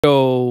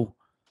So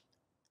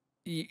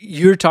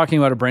you're talking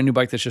about a brand new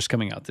bike that's just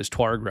coming out, this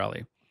Touareg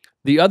Rally.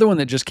 The other one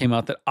that just came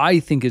out that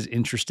I think is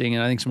interesting,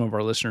 and I think some of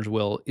our listeners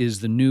will, is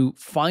the new,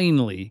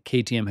 finally,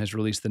 KTM has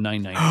released the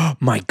 990.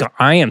 My God,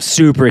 I am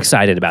super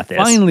excited about this.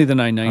 Finally, the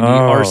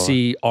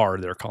 990 RCR,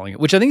 they're calling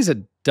it, which I think is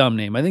a dumb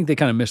name. I think they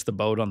kind of missed the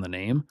boat on the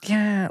name.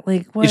 Yeah,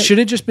 like what? It should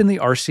have just been the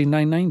RC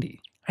 990.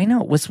 I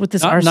know. What's with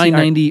this Not RCR?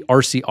 990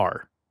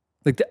 RCR.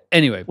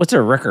 Anyway. What's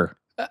a Ricker?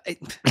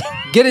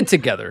 Get it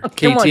together, KTM.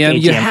 Come on,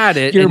 KTM. You had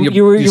it.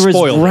 You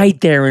spoiled was right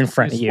it. there in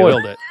front of you.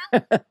 Spoiled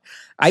it.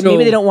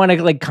 Maybe they don't want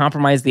to like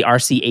compromise the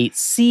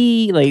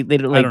RC8C. Like they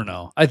don't. Like, I don't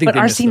know. I think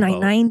but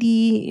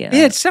RC990. Yeah,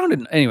 it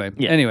sounded anyway.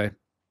 Yeah. Anyway,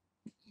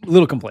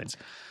 little complaints.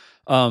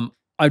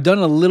 I've done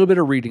a little bit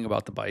of reading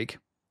about the bike.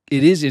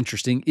 It is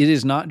interesting. It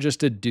is not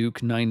just a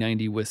Duke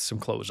 990 with some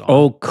clothes on.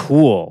 Oh,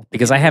 cool!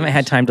 Because I haven't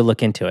had time to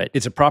look into it.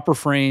 It's a proper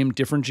frame,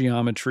 different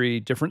geometry,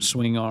 different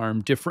swing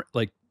arm, different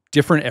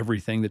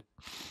everything. The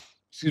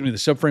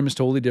subframe is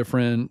totally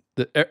different.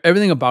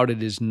 Everything about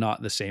it is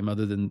not the same,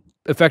 other than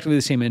effectively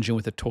the same engine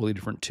with a totally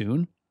different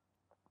tune.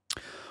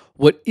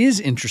 What is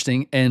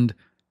interesting, and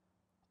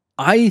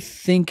I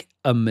think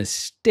a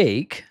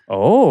mistake.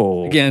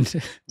 Oh, again,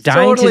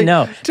 dying to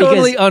know.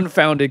 Totally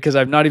unfounded because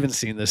I've not even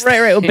seen this.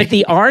 Right. But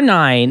the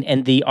R9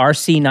 and the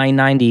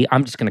RC990,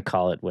 I'm just going to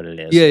call it what it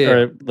is. Yeah.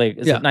 Or like,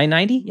 is it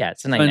 990? Yeah,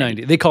 it's a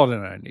 990. They call it a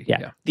 990.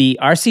 Yeah. The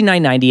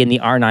RC990 and the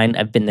R9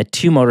 have been the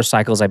two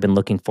motorcycles I've been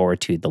looking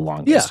forward to the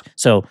longest. Yeah.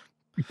 So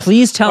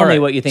please tell me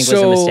what you think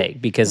was a mistake.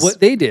 Because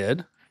what they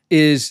did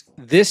is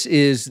this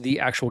is the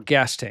actual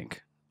gas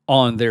tank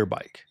on their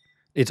bike.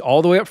 It's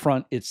all the way up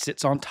front. It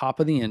sits on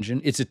top of the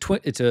engine. It's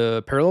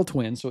a parallel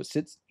twin, so it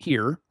sits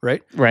here,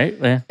 right? Right.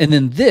 Yeah. And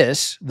then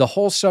the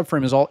whole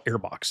subframe is all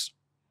airbox.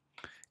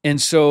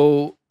 And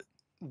so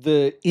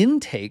the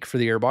intake for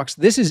the airbox,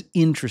 this is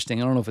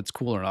interesting. I don't know if it's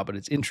cool or not, but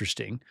it's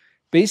interesting.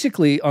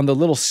 Basically, on the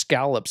little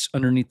scallops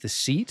underneath the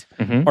seat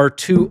are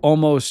two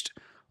almost,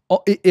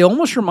 it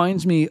almost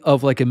reminds me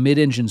of like a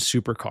mid-engine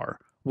supercar,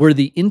 where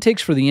the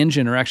intakes for the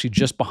engine are actually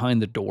just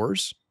behind the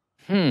doors.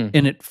 And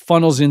it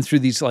funnels in through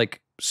these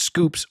like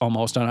scoops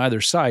almost on either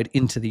side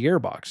into the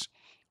airbox.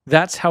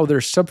 That's how their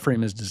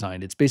subframe is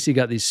designed. It's basically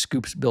got these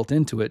scoops built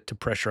into it to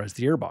pressurize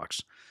the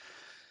airbox.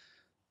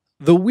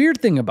 The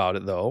weird thing about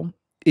it, though,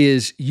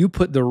 is you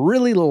put the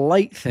really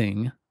light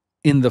thing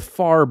in the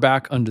far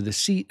back under the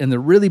seat and the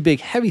really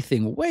big heavy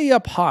thing way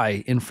up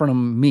high in front of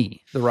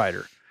me, the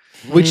rider,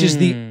 which is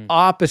the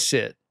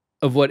opposite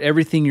of what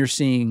everything you're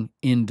seeing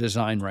in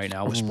design right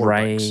now with sport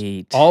bikes.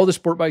 All the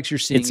sport bikes you're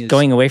seeing is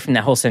going away from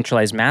that whole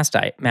centralized mass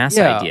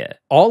idea.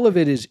 All of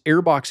it is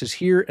airbox is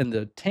here, and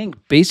the tank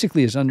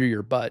basically is under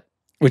your butt.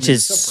 Which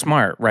is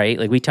smart, right?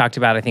 Like we talked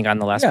about, I think, on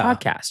the last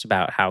podcast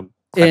about how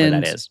clever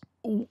that is.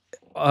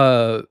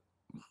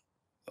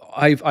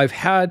 I've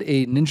had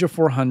a Ninja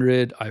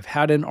 400, I've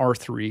had an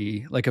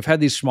R3, like I've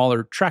had these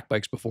smaller track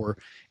bikes before,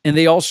 and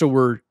they also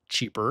were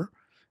cheaper.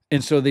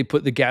 And so they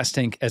put the gas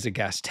tank as a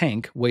gas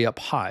tank way up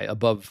high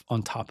above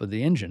on top of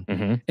the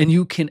engine. And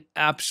you can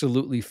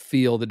absolutely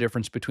feel the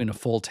difference between a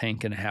full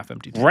tank and a half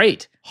empty tank.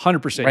 Right.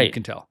 100% you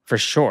can tell. For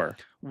sure.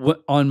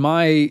 On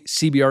my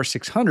CBR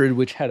 600,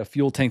 which had a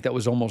fuel tank that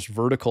was almost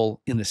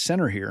vertical in the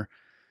center here,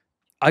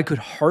 I could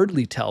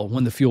hardly tell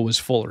when the fuel was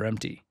full or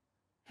empty.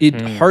 It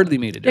hardly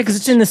made a difference. Yeah, because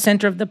it's in the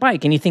center of the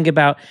bike. And you think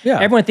about,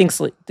 everyone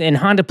thinks, and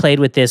Honda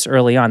played with this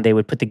early on, they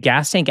would put the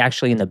gas tank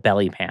actually in the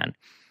belly pan.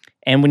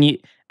 And when you,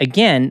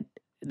 again,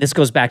 this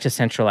goes back to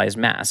centralized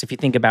mass. If you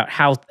think about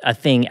how a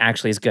thing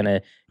actually is going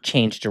to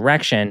change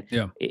direction,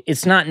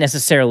 it's not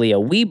necessarily a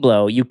wee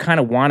blow. You kind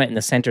of want it in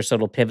the center so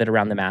it'll pivot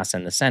around the mass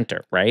in the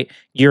center, right?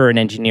 You're an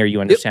engineer.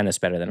 You understand this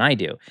better than I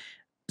do.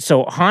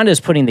 So Honda's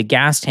putting the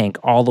gas tank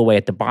all the way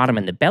at the bottom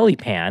in the belly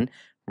pan,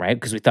 right?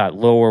 Because we thought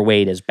lower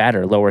weight is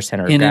better, lower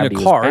center of gravity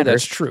in a car, was better.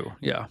 that's true,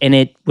 yeah. And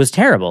it was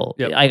terrible.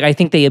 I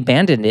think they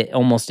abandoned it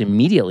almost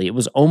immediately. It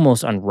was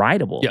almost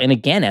unrideable. And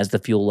again, as the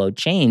fuel load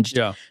changed,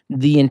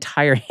 the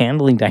entire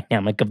handling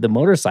dynamic of the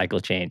motorcycle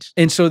changed.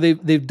 And so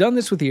they've done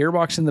this with the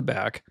airbox in the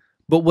back.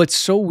 But what's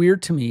so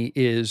weird to me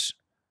is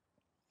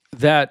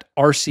that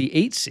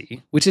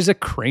RC8C, which is a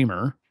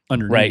Kramer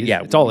underneath. Right,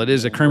 yeah. It's all it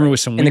is, a Kramer with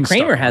some wing And the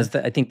Kramer has,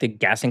 I think, the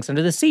gas tank's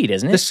under the seat,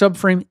 isn't it? The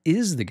subframe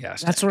is the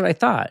gas tank. That's what I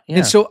thought. Yeah.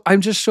 And so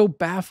I'm just so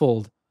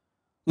baffled.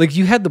 Like,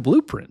 you had the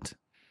blueprint.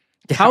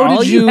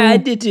 All you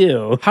had to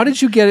do. How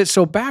did you get it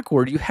so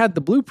backward? You had the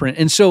blueprint.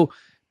 And so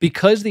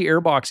because the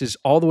airbox is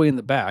all the way in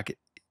the back,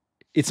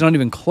 it's not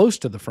even close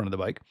to the front of the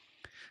bike.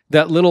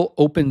 That little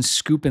open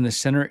scoop in the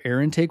center air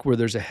intake where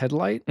there's a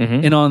headlight,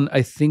 and on,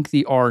 I think,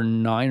 the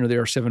R9 or the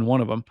R7, one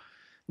of them,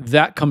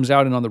 that comes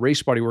out, and on the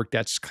race body work,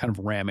 that's kind of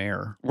ram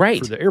air for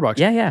the airbox.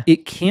 Yeah, yeah.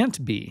 It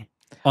can't be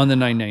on the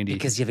 990.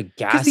 Because you have a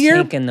gas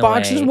tank in the way. The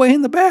airbox is way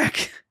in the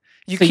back.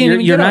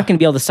 You're not going to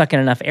be able to suck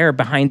in enough air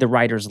behind the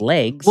rider's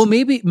legs. Well,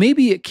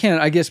 maybe it can.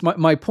 I guess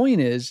my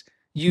point is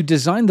you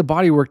designed the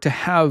bodywork to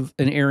have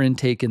an air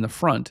intake in the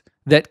front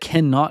that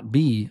cannot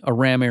be a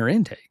ram air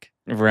intake.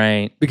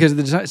 Right. Because of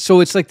the design.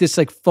 So it's like this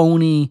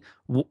phony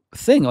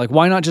thing. Like,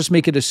 why not just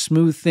make it a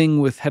smooth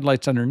thing with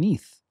headlights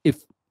underneath?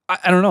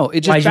 I don't know.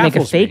 It just why'd you make a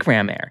baffles me. fake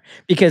ram air?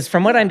 Because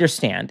from what I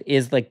understand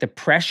is like the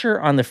pressure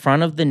on the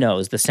front of the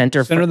nose, the center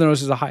of the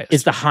nose is the highest.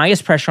 Is the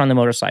highest pressure on the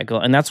motorcycle.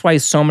 And that's why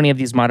so many of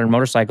these modern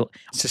motorcycles,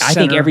 I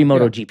think every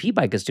MotoGP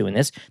bike is doing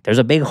this. There's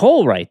a big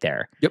hole right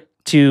there. Yep.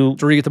 To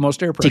get the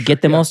most air pressure. To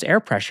get the most air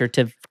pressure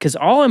because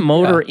all a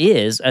motor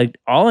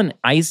all an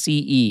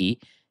ICE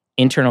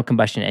internal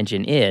combustion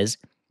engine is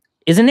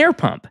an air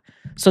pump.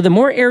 So the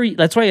more air,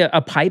 that's why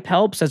a pipe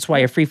helps. That's why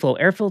a free flow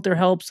air filter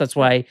helps. That's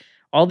why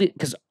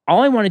because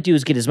all I want to do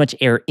is get as much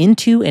air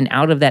into and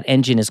out of that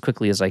engine as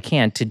quickly as I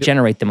can to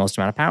generate the most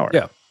amount of power.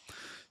 Yeah.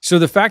 So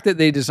the fact that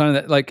they designed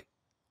that, like,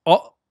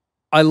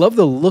 I love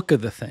the look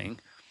of the thing.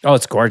 Oh,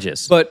 it's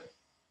gorgeous. But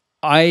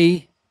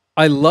I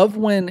love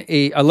when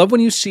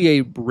you see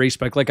a race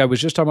bike, like I was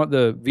just talking about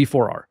the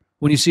V4R.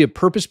 When you see a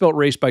purpose-built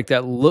race bike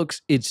that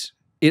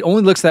it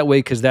only looks that way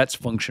because that's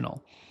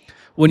functional.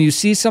 When you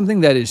see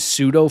something that is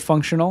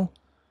pseudo-functional,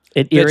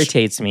 it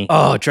irritates me.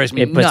 Oh, it drives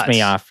me nuts. It puts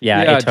me off.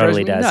 Yeah, it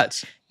totally does.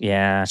 Nuts.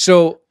 Yeah.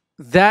 So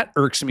that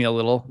irks me a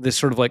little, this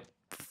sort of like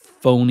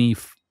phony,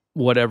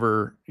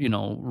 whatever,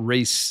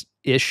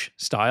 race-ish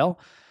style.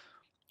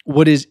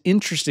 What is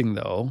interesting,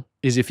 though,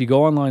 is if you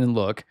go online and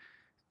look,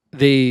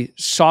 they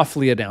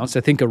softly announced,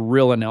 I think a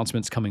real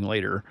announcement's coming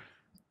later,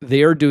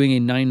 they are doing a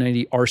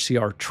 990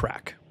 RCR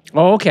track.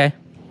 Oh, okay.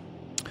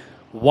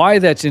 Why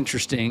that's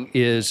interesting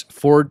is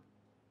for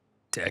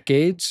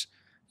decades,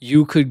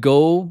 you could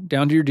go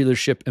down to your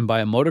dealership and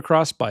buy a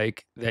motocross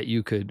bike that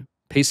you could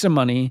pay some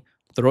money,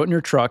 throw it in your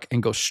truck,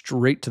 and go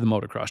straight to the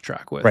motocross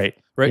track with. Right.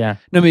 Yeah.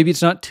 Now, maybe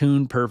it's not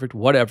tuned perfect,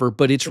 whatever,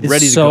 but it's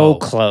ready to so go.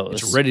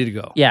 Close. It's ready to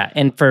go. Yeah.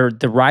 And for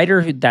the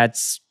rider who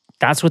that's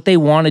what they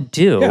want to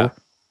do. Yeah.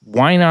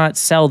 Why not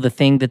sell the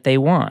thing that they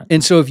want?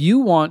 And so if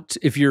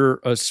you're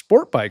a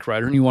sport bike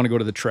rider and you want to go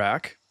to the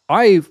track,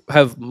 I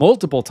have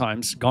multiple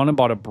times gone and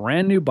bought a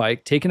brand new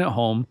bike, taken it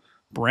home,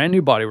 brand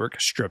new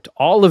bodywork, stripped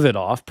all of it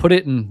off, put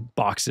it in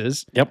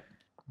boxes,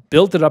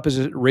 built it up as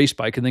a race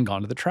bike, and then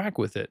gone to the track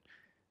with it.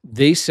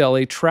 They sell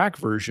a track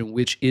version,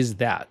 which is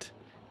that.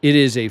 It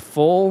is a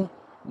full,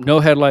 no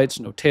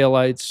headlights, no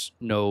taillights,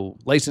 no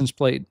license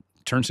plate,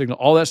 turn signal,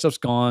 all that stuff's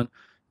gone.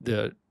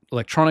 The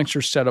electronics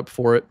are set up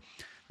for it.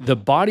 The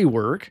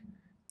bodywork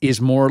is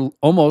more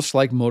almost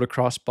like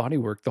motocross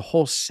bodywork. The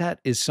whole set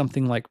is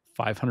something like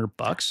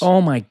 $500.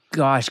 Oh my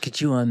gosh, could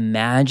you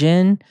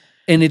imagine?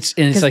 And it's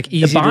like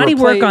easy. The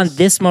bodywork on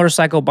this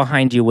motorcycle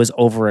behind you was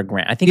over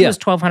 $1,000. I think it was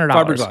 $1,200.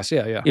 Fiberglass,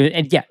 yeah.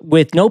 And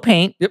with no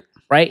paint. Yep.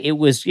 Right? It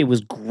was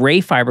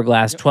gray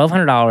fiberglass,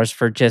 $1,200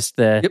 for just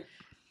the. Yep.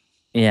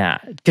 Yeah,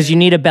 because you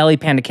need a belly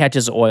pan to catch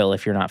his oil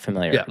if you're not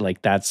familiar. Yeah.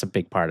 Like that's a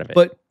big part of it.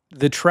 But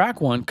the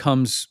track one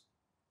comes,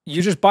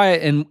 you just buy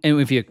it, and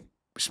if you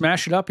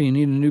smash it up and you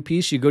need a new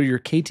piece, you go to your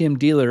KTM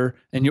dealer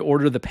and you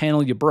order the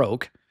panel you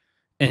broke,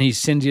 and he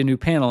sends you a new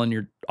panel, and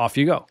you're off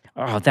you go.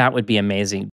 Oh, that would be amazing.